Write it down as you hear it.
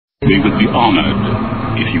We would be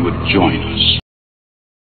honored if you would join us.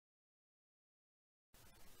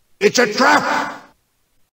 It's a trap!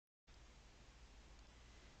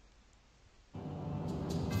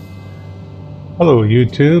 Hello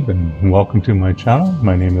YouTube and welcome to my channel.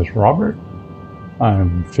 My name is Robert.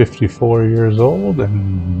 I'm 54 years old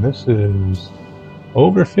and this is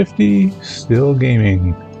Over 50 Still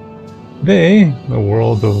Gaming. Today, the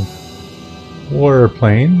World of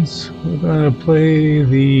Warplanes, we're going to play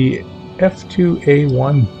the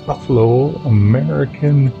F2A-1 Buffalo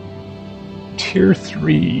American Tier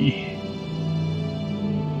 3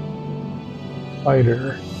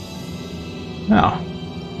 fighter. Now,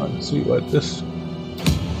 let's see what this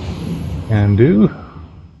can do.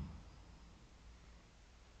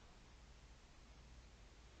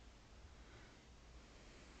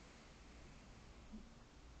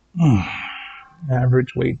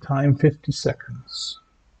 Average wait time 50 seconds.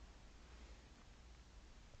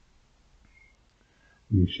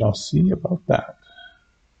 We shall see about that.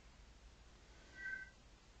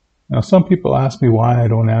 Now, some people ask me why I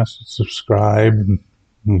don't ask to subscribe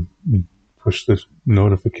and push this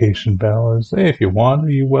notification bell. I say, if you want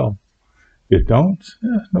to, you will. If you don't,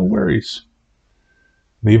 no worries.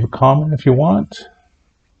 Leave a comment if you want.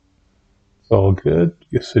 It's all good.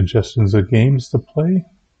 Give suggestions of games to play.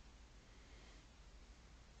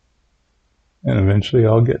 And eventually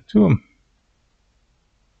I'll get to them.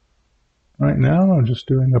 Right now I'm just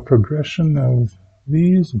doing a progression of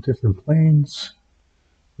these different planes,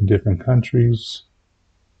 different countries.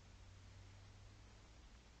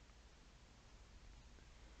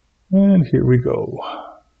 And here we go.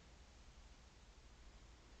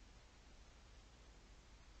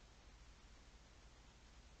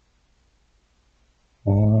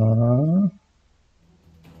 Come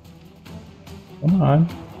on.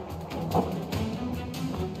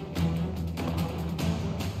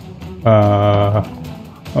 I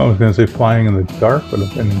was going to say flying in the dark would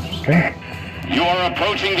have been interesting. You are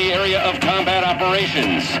approaching the area of combat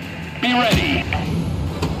operations. Be ready.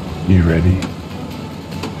 You ready?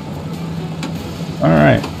 All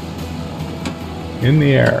right. In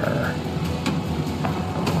the air.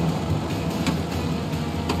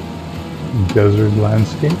 Desert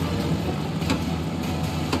landscape.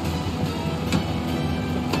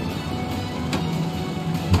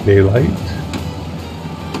 Daylight.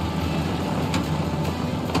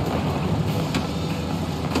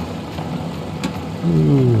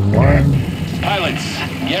 One. Pilots,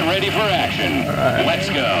 get ready for action. Right. Let's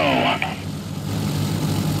go.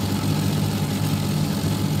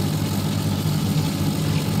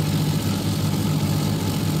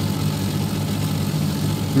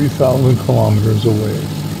 3,000 kilometers away.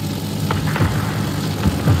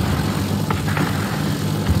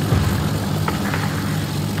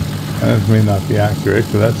 That may not be accurate,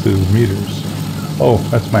 but that's his meters. Oh,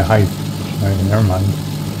 that's my height. Right, never mind.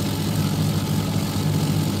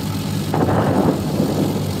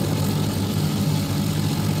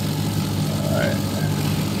 Alright.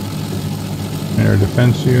 Air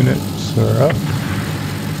defense units are up.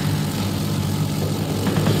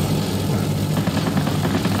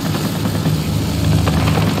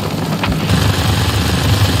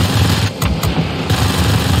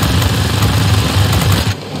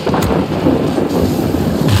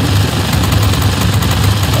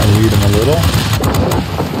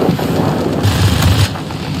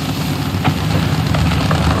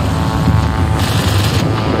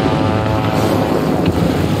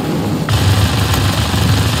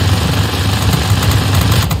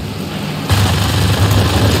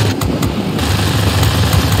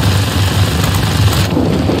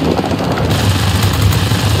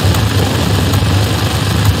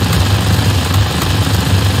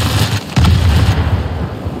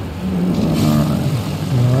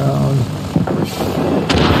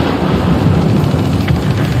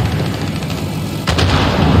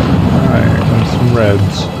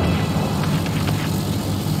 Reds.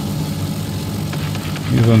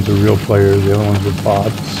 These ones are real players, the other ones are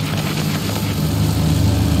bots.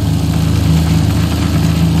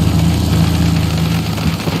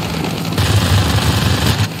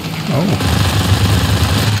 Oh.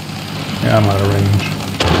 Yeah, I'm out of range.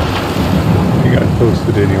 You got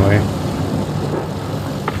toasted anyway.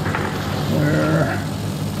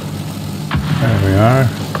 There we are.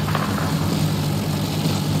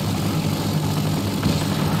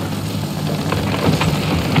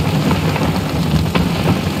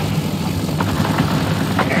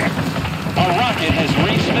 It has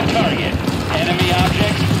reached the target. Enemy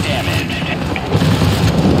objects damaged.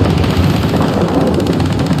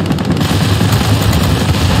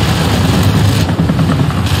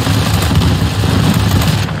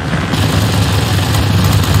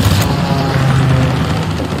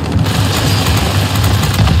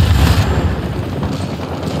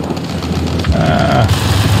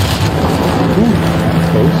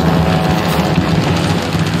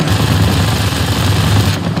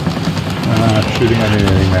 Not shooting at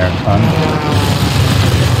anything there, son.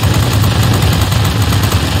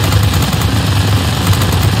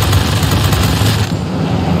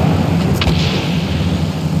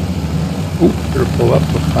 Oop, better pull up,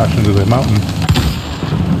 we'll crash into the mountain.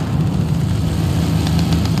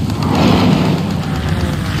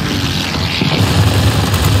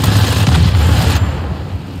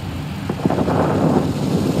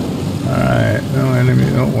 Alright, no enemy,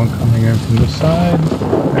 no one coming in from the side.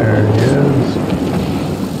 There he is.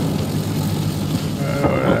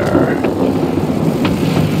 Over there.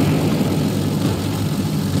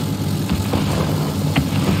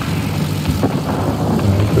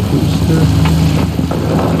 There's the booster.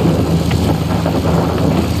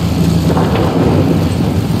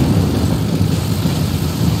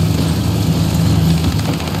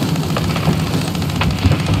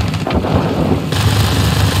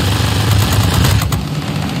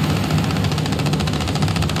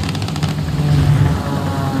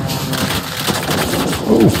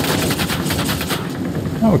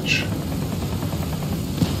 Ouch.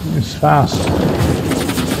 He's fast.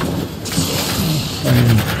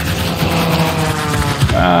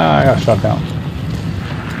 Ah, I got shot down.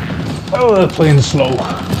 Oh, that plane's slow.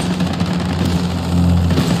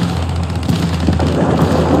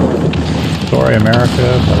 Sorry,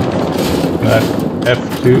 America, but that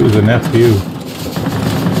F2 is an FU.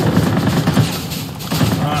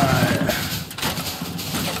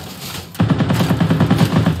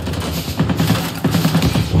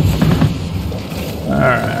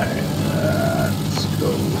 Alright, let's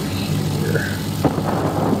go here.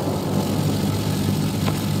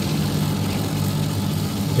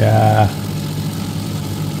 Yeah.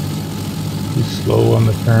 He's slow on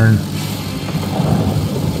the turn.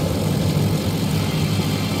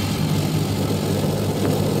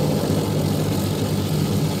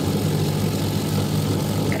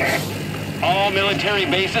 All military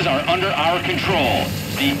bases are under our control.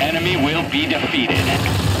 The enemy will be defeated.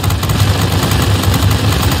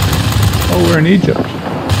 Oh, we're in Egypt.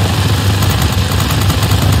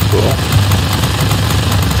 Cool.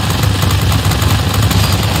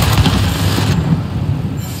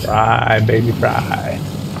 Fry, baby, fry.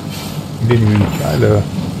 He didn't even try to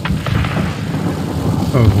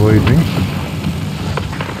avoid me.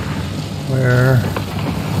 Where?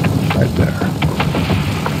 Right there.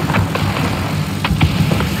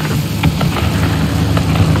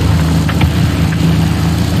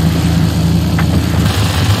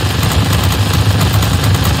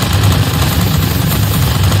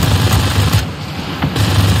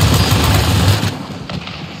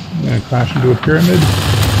 Crash into a pyramid.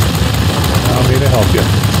 Allow me to help you.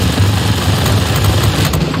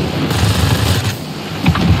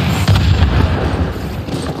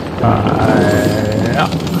 Yeah.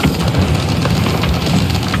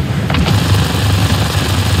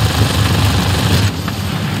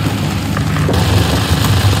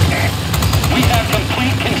 We have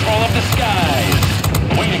complete control of the skies.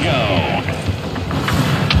 Way to go.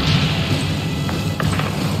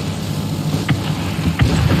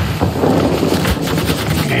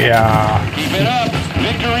 Yeah. Keep it up.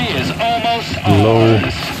 Victory is almost Low.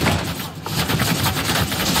 ours.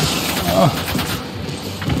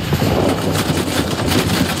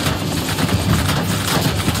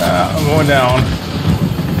 I'm going down.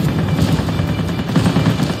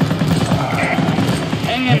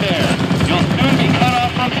 Hang in there. You'll soon be cut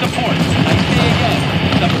off from support. I say again,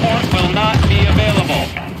 support will not be available.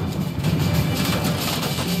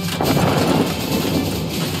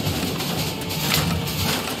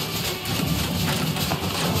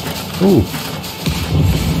 Ooh.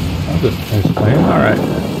 That was a nice plane. Alright.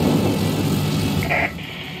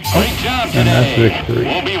 Great job And that's today. victory.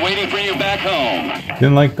 We'll be waiting for you back home.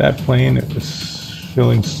 Didn't like that plane. It was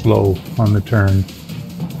feeling slow on the turn.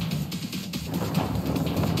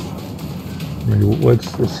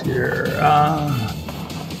 What's this here?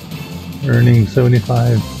 Earning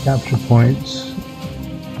 75 capture points.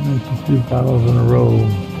 2 battles in a row.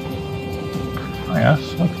 Oh,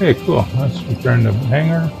 yes. Okay, cool. Let's return to the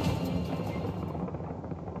hangar.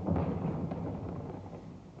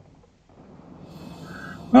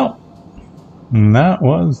 Well, and that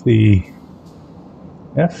was the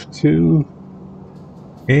F2A-1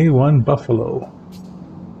 Buffalo.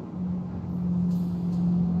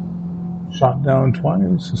 Shot down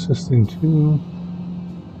twice, assisting 2.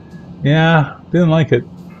 Yeah, didn't like it.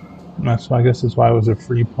 That's why I guess that's why it was a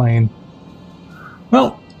free plane.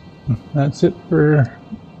 Well, that's it for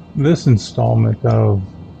this installment of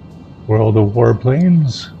World of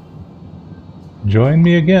Warplanes. Join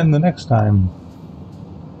me again the next time.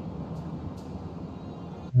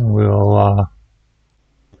 We'll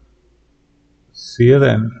See you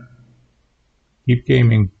then. Keep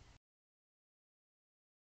gaming.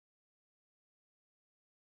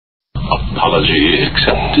 Apology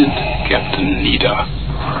accepted, Captain Nita.